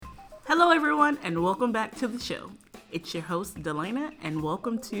Hello, everyone, and welcome back to the show. It's your host, Delana, and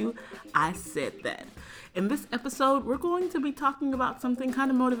welcome to I Said That. In this episode, we're going to be talking about something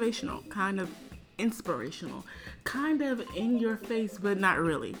kind of motivational, kind of inspirational, kind of in your face, but not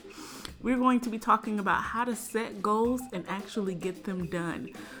really. We're going to be talking about how to set goals and actually get them done.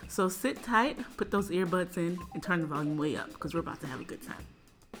 So sit tight, put those earbuds in, and turn the volume way up because we're about to have a good time.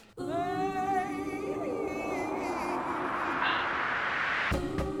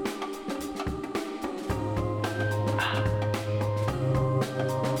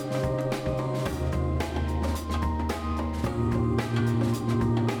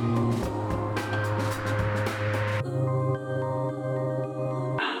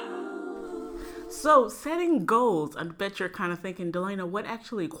 So, setting goals, I bet you're kind of thinking, Delana, what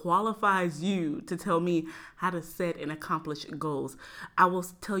actually qualifies you to tell me how to set and accomplish goals? I will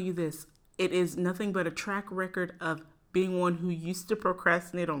tell you this, it is nothing but a track record of being one who used to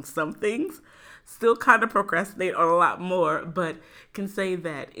procrastinate on some things, still kind of procrastinate on a lot more, but can say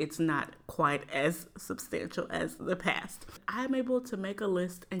that it's not quite as substantial as the past. I'm able to make a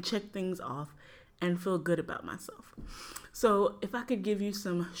list and check things off and feel good about myself. So if I could give you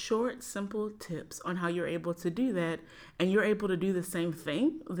some short, simple tips on how you're able to do that and you're able to do the same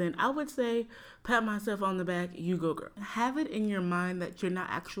thing, then I would say pat myself on the back, you go girl. Have it in your mind that you're not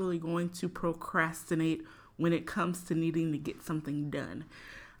actually going to procrastinate when it comes to needing to get something done.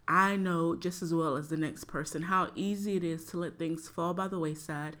 I know just as well as the next person how easy it is to let things fall by the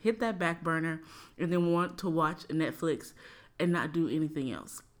wayside, hit that back burner, and then want to watch Netflix and not do anything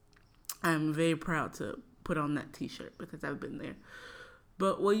else. I'm very proud to put on that t-shirt because I've been there.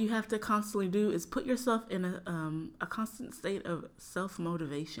 But what you have to constantly do is put yourself in a constant state of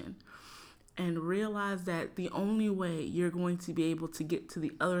self-motivation and realize that the only way you're going to be able to get to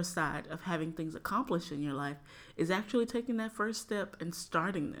the other side of having things accomplished in your life is actually taking that first step and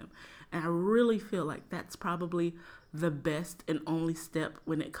starting them. And I really feel like that's probably the best and only step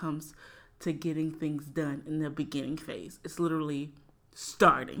when it comes to getting things done in the beginning phase. It's literally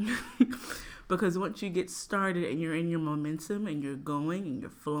starting. Because once you get started and you're in your momentum and you're going and you're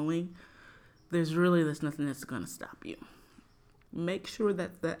flowing, there's nothing that's going to stop you. Make sure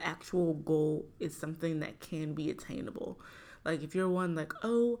that the actual goal is something that can be attainable. Like if you're one like,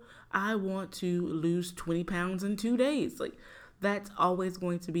 oh, I want to lose 20 pounds in 2 days, like that's always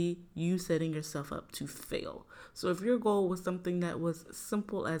going to be you setting yourself up to fail. So if your goal was something that was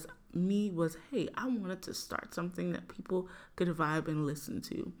simple as me was, hey, I wanted to start something that people could vibe and listen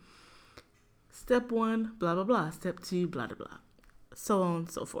to. Step 1, blah, blah, blah. Step 2, blah, blah, blah. So on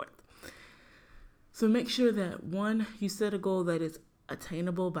and so forth. So make sure that 1, you set a goal that is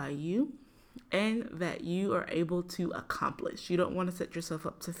attainable by you and that you are able to accomplish. You don't want to set yourself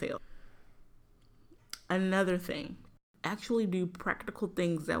up to fail. Another thing, actually do practical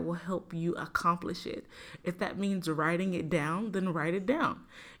things that will help you accomplish it. If that means writing it down, then write it down.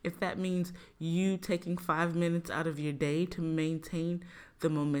 If that means you taking 5 minutes out of your day to maintain the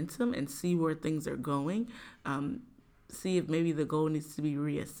momentum and see where things are going, see if maybe the goal needs to be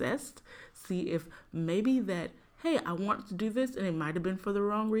reassessed, see if maybe that, hey, I want to do this and it might have been for the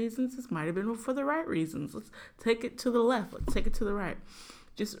wrong reasons, this might have been for the right reasons. Let's take it to the left, let's take it to the right.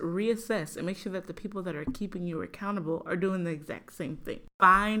 Just reassess and make sure that the people that are keeping you accountable are doing the exact same thing.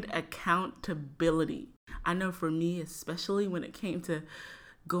 Find accountability. I know for me, especially when it came to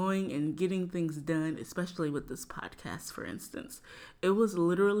going and getting things done, especially with this podcast, for instance, it was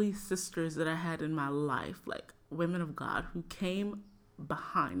literally sisters that I had in my life, like women of God, who came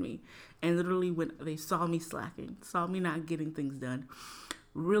behind me and literally when they saw me slacking, saw me not getting things done,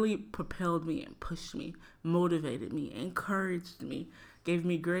 really propelled me and pushed me, motivated me, encouraged me, gave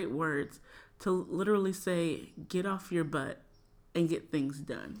me great words to literally say, get off your butt and get things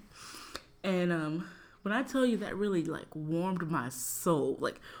done. And when I tell you that really like warmed my soul,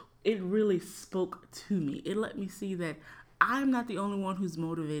 like it really spoke to me. It let me see that I'm not the only one who's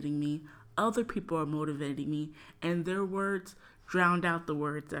motivating me. Other people are motivating me, and their words drowned out the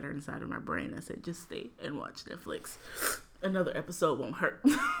words that are inside of my brain. I said, just stay and watch Netflix. Another episode won't hurt.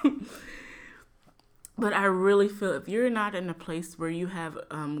 But I really feel if you're not in a place where you have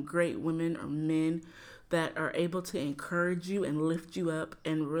great women or men that are able to encourage you and lift you up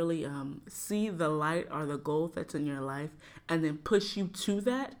and really see the light or the goal that's in your life and then push you to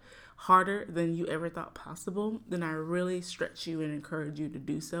that harder than you ever thought possible, then I really stretch you and encourage you to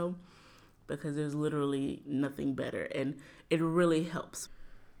do so because there's literally nothing better and it really helps.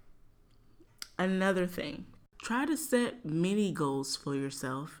 Another thing, try to set mini goals for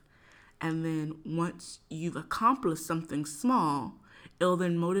yourself. And then once you've accomplished something small, it'll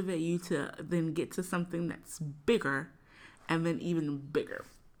then motivate you to then get to something that's bigger and then even bigger.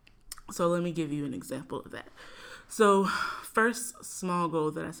 So let me give you an example of that. So first small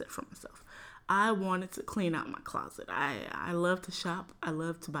goal that I set for myself. I wanted to clean out my closet. I love to shop. I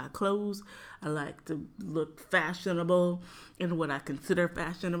love to buy clothes. I like to look fashionable in what I consider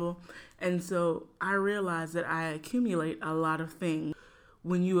fashionable. And so I realized that I accumulate a lot of things.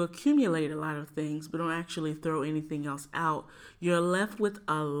 When you accumulate a lot of things but don't actually throw anything else out, you're left with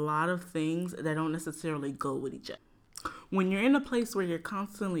a lot of things that don't necessarily go with each other. When you're in a place where you're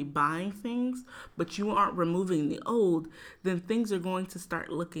constantly buying things, but you aren't removing the old, then things are going to start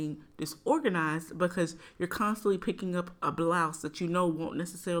looking disorganized because you're constantly picking up a blouse that you know won't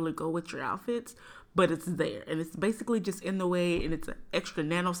necessarily go with your outfits, but it's there. And it's basically just in the way, and it's an extra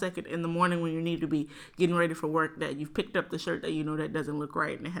nanosecond in the morning when you need to be getting ready for work that you've picked up the shirt that you know that doesn't look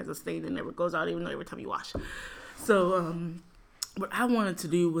right and it has a stain that never goes out even though every time you wash. So what I wanted to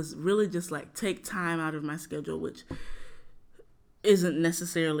do was really just like take time out of my schedule, which isn't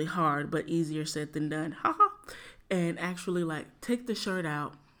necessarily hard, but easier said than done. And actually like take the shirt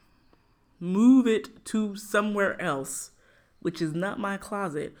out, move it to somewhere else, which is not my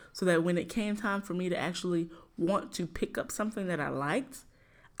closet, so that when it came time for me to actually want to pick up something that I liked,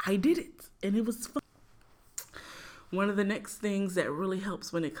 I did it. And it was fun. One of the next things that really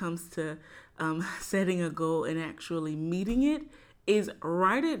helps when it comes to setting a goal and actually meeting it is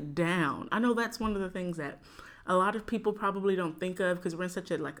write it down. I know that's one of the things that a lot of people probably don't think of because we're in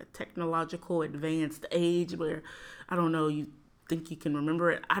such a technological advanced age where, I don't know, you think you can remember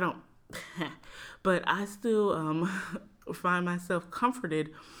it. I don't. But I still find myself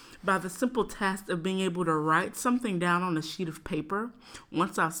comforted by the simple task of being able to write something down on a sheet of paper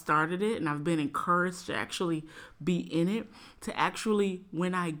once I've started it and I've been encouraged to actually be in it, to actually,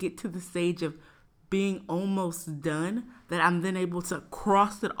 when I get to the stage of being almost done, that I'm then able to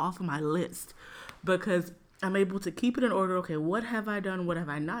cross it off of my list because I'm able to keep it in order. Okay, what have I done? What have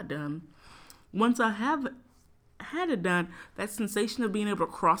I not done? Once I have had it done, that sensation of being able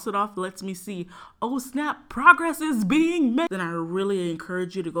to cross it off lets me see, oh snap, progress is being made. Then I really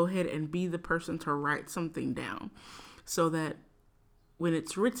encourage you to go ahead and be the person to write something down so that when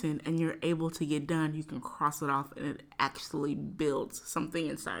it's written and you're able to get done, you can cross it off and it actually builds something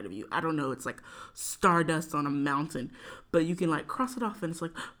inside of you. I don't know, it's like stardust on a mountain, but you can like cross it off and it's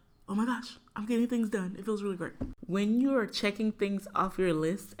like, oh my gosh, I'm getting things done. It feels really great. When you are checking things off your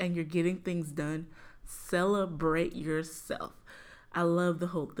list and you're getting things done, celebrate yourself. I love the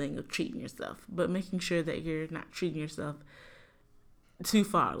whole thing of treating yourself, but making sure that you're not treating yourself too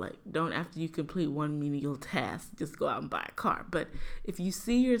far. Like, don't after you complete one menial task, just go out and buy a car. But if you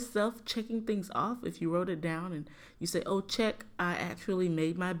see yourself checking things off, if you wrote it down and you say, oh, check, I actually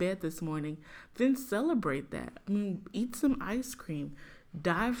made my bed this morning, then celebrate that. I mean, eat some ice cream.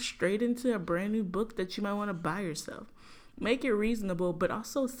 Dive straight into a brand new book that you might want to buy yourself. Make it reasonable, but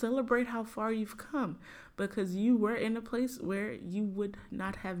also celebrate how far you've come because you were in a place where you would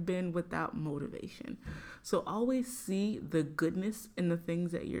not have been without motivation. So always see the goodness in the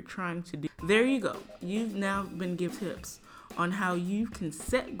things that you're trying to do. There you go. You've now been given tips on how you can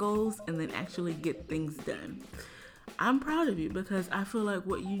set goals and then actually get things done. I'm proud of you because I feel like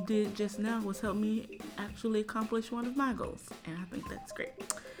what you did just now was help me actually accomplish one of my goals. And I think that's great.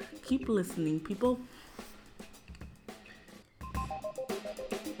 Keep listening, people.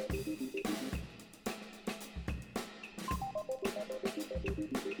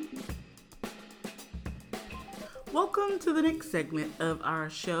 Welcome to the next segment of our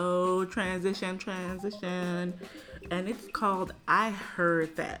show, Transition. And it's called I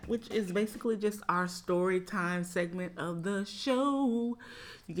Heard That, which is basically just our story time segment of the show.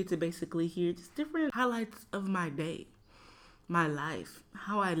 You get to basically hear just different highlights of my day, my life,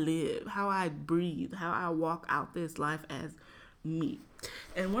 how I live, how I breathe, how I walk out this life as me.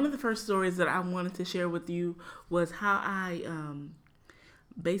 And one of the first stories that I wanted to share with you was how I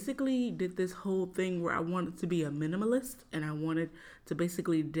basically did this whole thing where I wanted to be a minimalist and I wanted to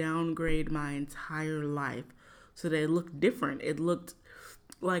basically downgrade my entire life so that it looked different. It looked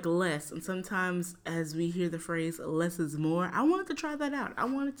like less. And sometimes as we hear the phrase less is more, I wanted to try that out. I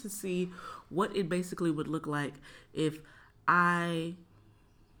wanted to see what it basically would look like if I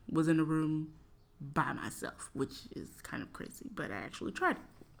was in a room by myself, which is kind of crazy, but I actually tried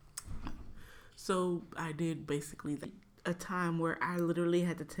it. So I did basically a time where I literally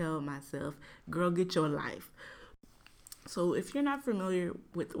had to tell myself, girl, get your life. So if you're not familiar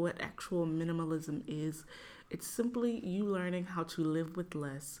with what actual minimalism is, it's simply you learning how to live with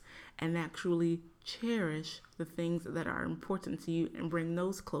less and actually cherish the things that are important to you and bring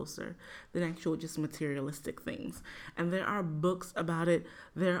those closer than actual just materialistic things. And there are books about it.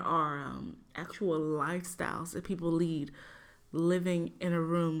 There are actual lifestyles that people lead living in a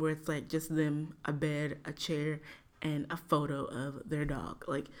room where it's like just them, a bed, a chair, and a photo of their dog.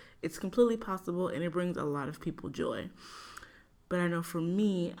 Like, it's completely possible, and it brings a lot of people joy. But I know for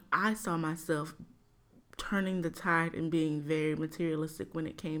me, I saw myself turning the tide and being very materialistic when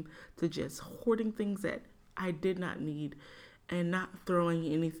it came to just hoarding things that I did not need and not throwing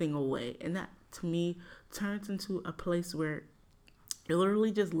anything away. And that, to me, turns into a place where you're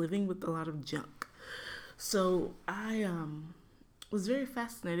literally just living with a lot of junk. So I was very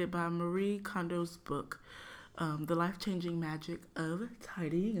fascinated by Marie Kondo's book, The Life-Changing Magic of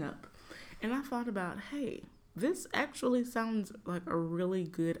Tidying Up. And I thought about, hey, this actually sounds like a really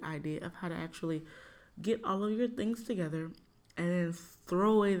good idea of how to actually get all of your things together and then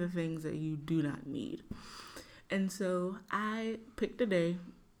throw away the things that you do not need. And so I picked a day,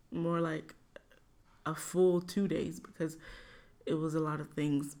 more like a full 2 days, because it was a lot of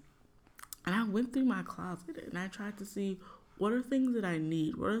things. And I went through my closet and I tried to see, what are things that I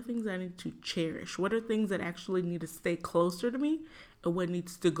need? What are things I need to cherish? What are things that actually need to stay closer to me? And what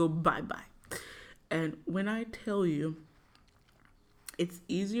needs to go bye-bye? And when I tell you, it's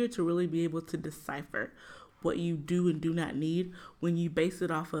easier to really be able to decipher what you do and do not need when you base it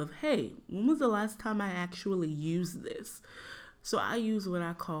off of, hey, when was the last time I actually used this? So I use what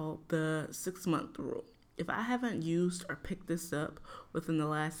I call the 6-month rule. If I haven't used or picked this up within the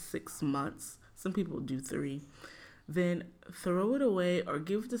last 6 months, some people do 3, then throw it away or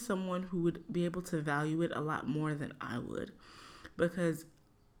give it to someone who would be able to value it a lot more than I would. Because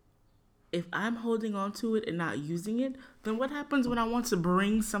if I'm holding on to it and not using it, then what happens when I want to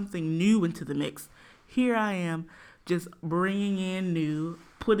bring something new into the mix? Here I am just bringing in new,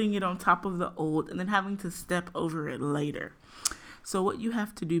 putting it on top of the old, and then having to step over it later. So what you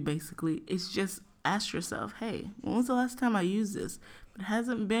have to do basically is just ask yourself, hey, when was the last time I used this? If it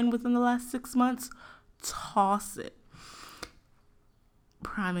hasn't been within the last 6 months, toss it.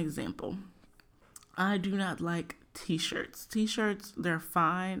 Prime example. I do not like t-shirts. T-shirts, they're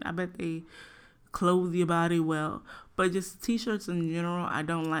fine. I bet they clothe your body well. But just t-shirts in general, I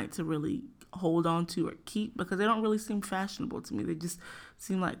don't like to really hold on to or keep because they don't really seem fashionable to me. They just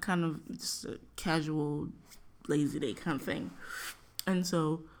seem like kind of just a casual, lazy day kind of thing. And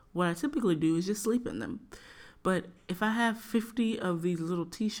so what I typically do is just sleep in them. But if I have 50 of these little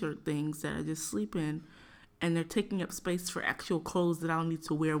t-shirt things that I just sleep in and they're taking up space for actual clothes that I'll need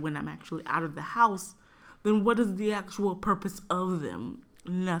to wear when I'm actually out of the house, then what is the actual purpose of them?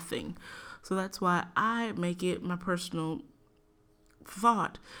 Nothing. So that's why I make it my personal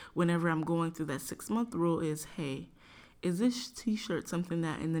thought whenever I'm going through that 6-month rule is, hey, is this t-shirt something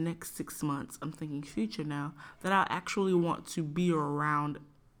that in the next 6 months, I'm thinking future now, that I actually want to be around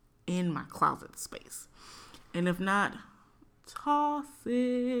in my closet space? And if not, toss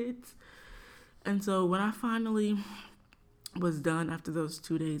it. And so when I finally was done after those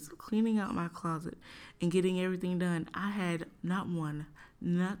 2 days cleaning out my closet and getting everything done, I had not 1,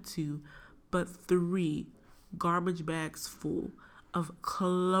 not 2, but 3 garbage bags full of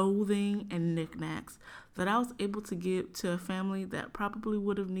clothing and knickknacks that I was able to give to a family that probably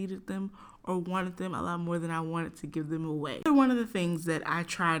would have needed them or wanted them a lot more than I wanted to give them away. One of the things that I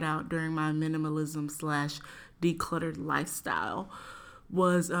tried out during my minimalism / decluttered lifestyle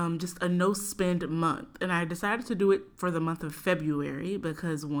was just a no spend month. And I decided to do it for the month of February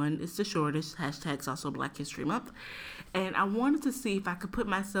because 1, it's the shortest, # also Black History Month. And I wanted to see if I could put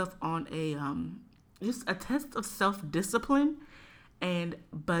myself on a just a test of self-discipline and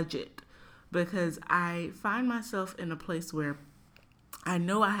budget, because I find myself in a place where I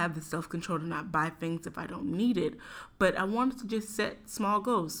know I have the self-control to not buy things if I don't need it, but I wanted to just set small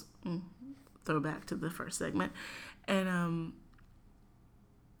goals. Throwback to the first segment. And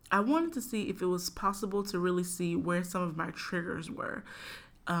I wanted to see if it was possible to really see where some of my triggers were,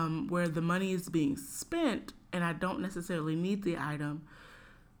 where the money is being spent and I don't necessarily need the item.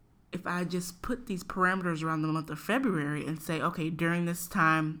 If I just put these parameters around the month of February and say, okay, during this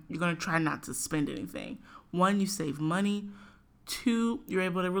time, you're going to try not to spend anything. 1, you save money. 2, you're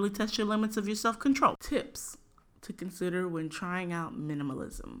able to really test your limits of your self-control. Tips to consider when trying out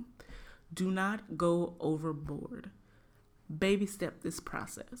minimalism. Do not go overboard. Baby step this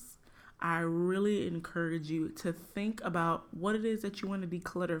process. I really encourage you to think about what it is that you want to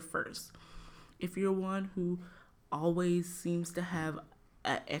declutter first. If you're one who always seems to have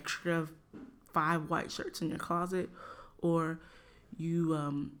an extra 5 white shirts in your closet, or you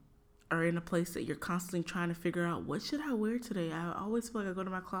are in a place that you're constantly trying to figure out, what should I wear today? I always feel like I go to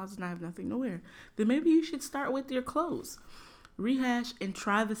my closet and I have nothing to wear. Then maybe you should start with your clothes. Rehash and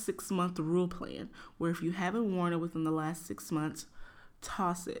try the 6-month rule plan, where if you haven't worn it within the last 6 months,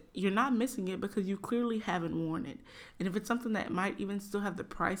 toss it. You're not missing it because you clearly haven't worn it. And if it's something that might even still have the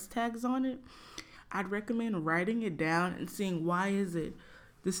price tags on it, I'd recommend writing it down and seeing why is it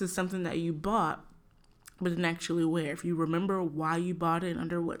this is something that you bought but didn't actually wear. If you remember why you bought it and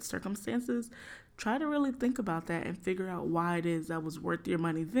under what circumstances, try to really think about that and figure out why it is that was worth your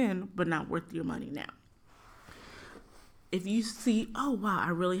money then but not worth your money now. If you see, oh wow, I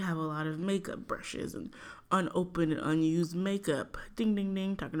really have a lot of makeup brushes and unopened and unused makeup, ding ding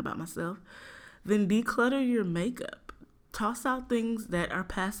ding, talking about myself, then declutter your makeup. Toss out things that are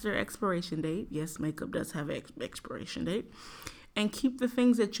past their expiration date. Yes, makeup does have an expiration date. And keep the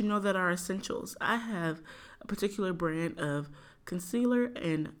things that you know that are essentials. I have a particular brand of concealer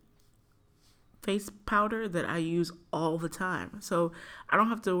and face powder that I use all the time. So I don't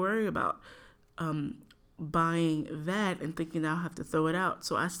have to worry about buying that and thinking that I'll have to throw it out.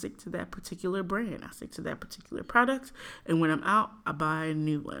 So I stick to that particular brand. I stick to that particular product. And when I'm out, I buy a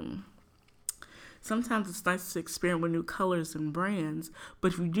new one. Sometimes it's nice to experiment with new colors and brands,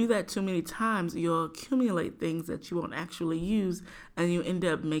 but if you do that too many times, you'll accumulate things that you won't actually use and you end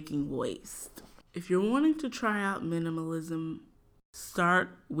up making waste. If you're wanting to try out minimalism, start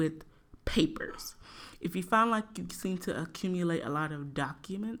with papers. If you find like you seem to accumulate a lot of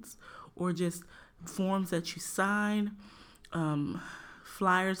documents or just forms that you sign,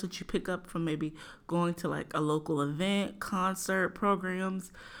 flyers that you pick up from maybe going to like a local event, concert,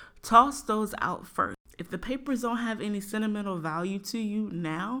 programs, toss those out first. If the papers don't have any sentimental value to you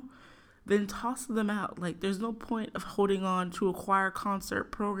now, then toss them out. Like there's no point of holding on to a choir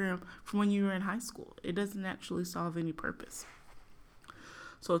concert program from when you were in high school. It doesn't actually solve any purpose.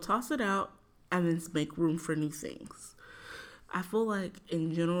 So toss it out and then make room for new things. I feel like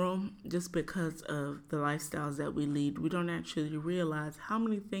in general, just because of the lifestyles that we lead, we don't actually realize how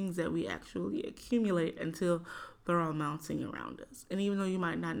many things that we actually accumulate until they're all mounting around us. And even though you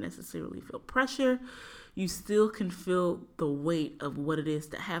might not necessarily feel pressure, you still can feel the weight of what it is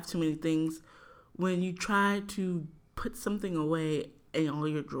to have too many things when you try to put something away and all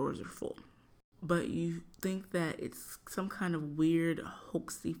your drawers are full. But you think that it's some kind of weird,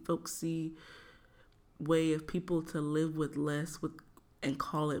 hoaxy, folksy way of people to live with less and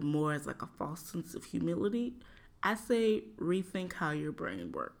call it more as like a false sense of humility. I say rethink how your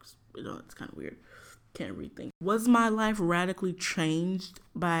brain works. It's kind of weird. Can't rethink. Was my life radically changed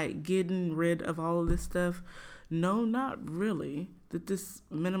by getting rid of all of this stuff? No, not really. Did this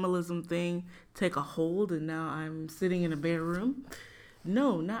minimalism thing take a hold and now I'm sitting in a bare room?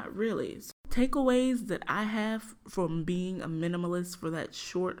 No, not really. So, takeaways that I have from being a minimalist for that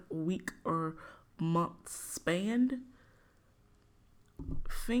short week or month span: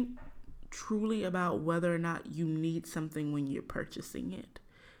 think truly about whether or not you need something when you're purchasing it.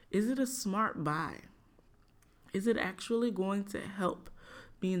 Is it a smart buy? Is it actually going to help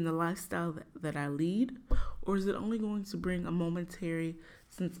me in the lifestyle that I lead? Or is it only going to bring a momentary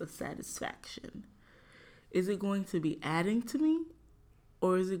sense of satisfaction? Is it going to be adding to me?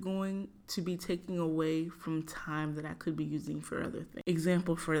 Or is it going to be taking away from time that I could be using for other things?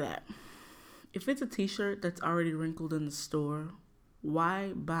 Example for that: if it's a t-shirt that's already wrinkled in the store,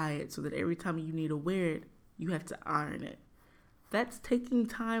 why buy it so that every time you need to wear it, you have to iron it? That's taking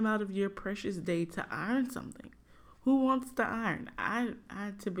time out of your precious day to iron something. Who wants to iron? I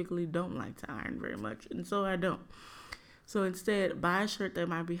typically don't like to iron very much, and so I don't. So instead, buy a shirt that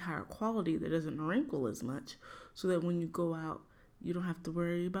might be higher quality, that doesn't wrinkle as much, so that when you go out, you don't have to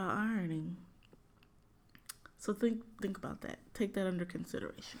worry about ironing. So think about that. Take that under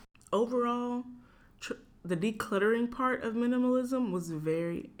consideration. Overall, the decluttering part of minimalism was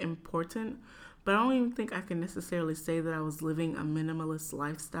very important, but I don't even think I can necessarily say that I was living a minimalist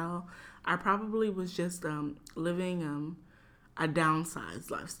lifestyle. I probably was just living a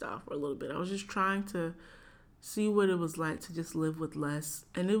downsized lifestyle for a little bit. I was just trying to see what it was like to just live with less,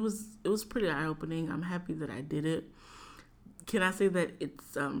 and it was pretty eye-opening. I'm happy that I did it. Can I say that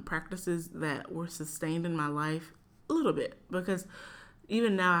it's practices that were sustained in my life? A little bit, because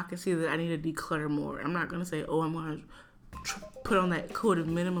even now I can see that I need to declutter more. I'm not going to say, I'm going to put on that coat of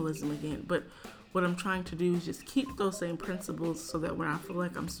minimalism again, but what I'm trying to do is just keep those same principles so that when I feel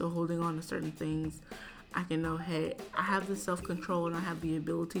like I'm still holding on to certain things, I can know, hey, I have the self-control and I have the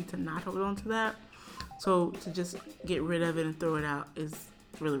ability to not hold on to that. So to just get rid of it and throw it out is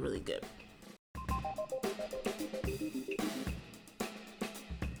really, really good.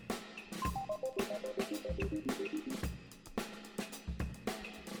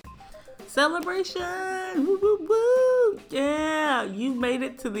 Celebration! Woo, woo, woo! Yeah, you made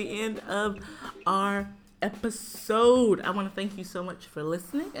it to the end of our episode. I want to thank you so much for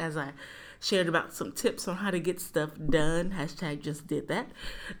listening as I shared about some tips on how to get stuff done. Hashtag just did that.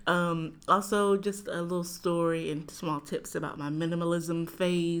 Also, just a little story and small tips about my minimalism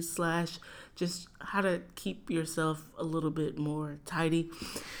phase / just how to keep yourself a little bit more tidy.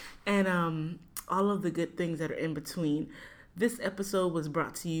 And all of the good things that are in between. This episode was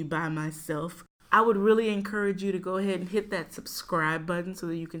brought to you by myself. I would really encourage you to go ahead and hit that subscribe button so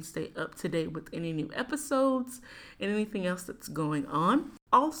that you can stay up to date with any new episodes and anything else that's going on.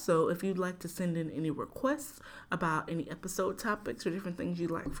 Also, if you'd like to send in any requests about any episode topics or different things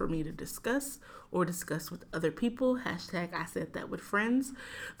you'd like for me to discuss or discuss with other people, hashtag I said that with friends,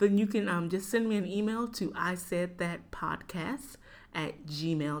 then you can just send me an email to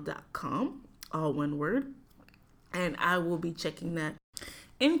isaidthatpodcast@gmail.com, all one word, and I will be checking that.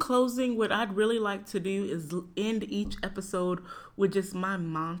 In closing, what I'd really like to do is end each episode with just my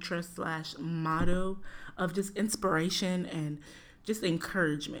mantra / motto of just inspiration and just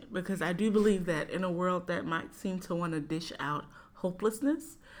encouragement, because I do believe that in a world that might seem to want to dish out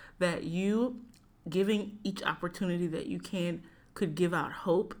hopelessness, that you giving each opportunity that you could give out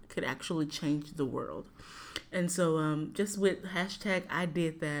hope could actually change the world. And so just with hashtag I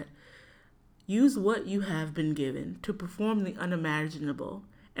did that, use what you have been given to perform the unimaginable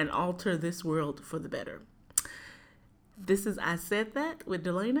and alter this world for the better. This is I Said That with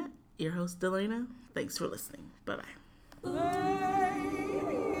Delana, your host Delana. Thanks for listening. Bye-bye.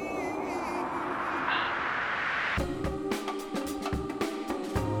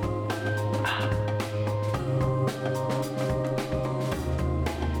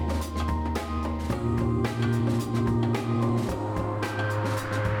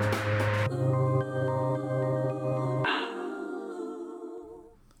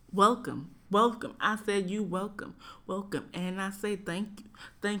 Welcome. I said you welcome. And I say thank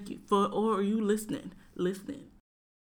you for, or are you listening?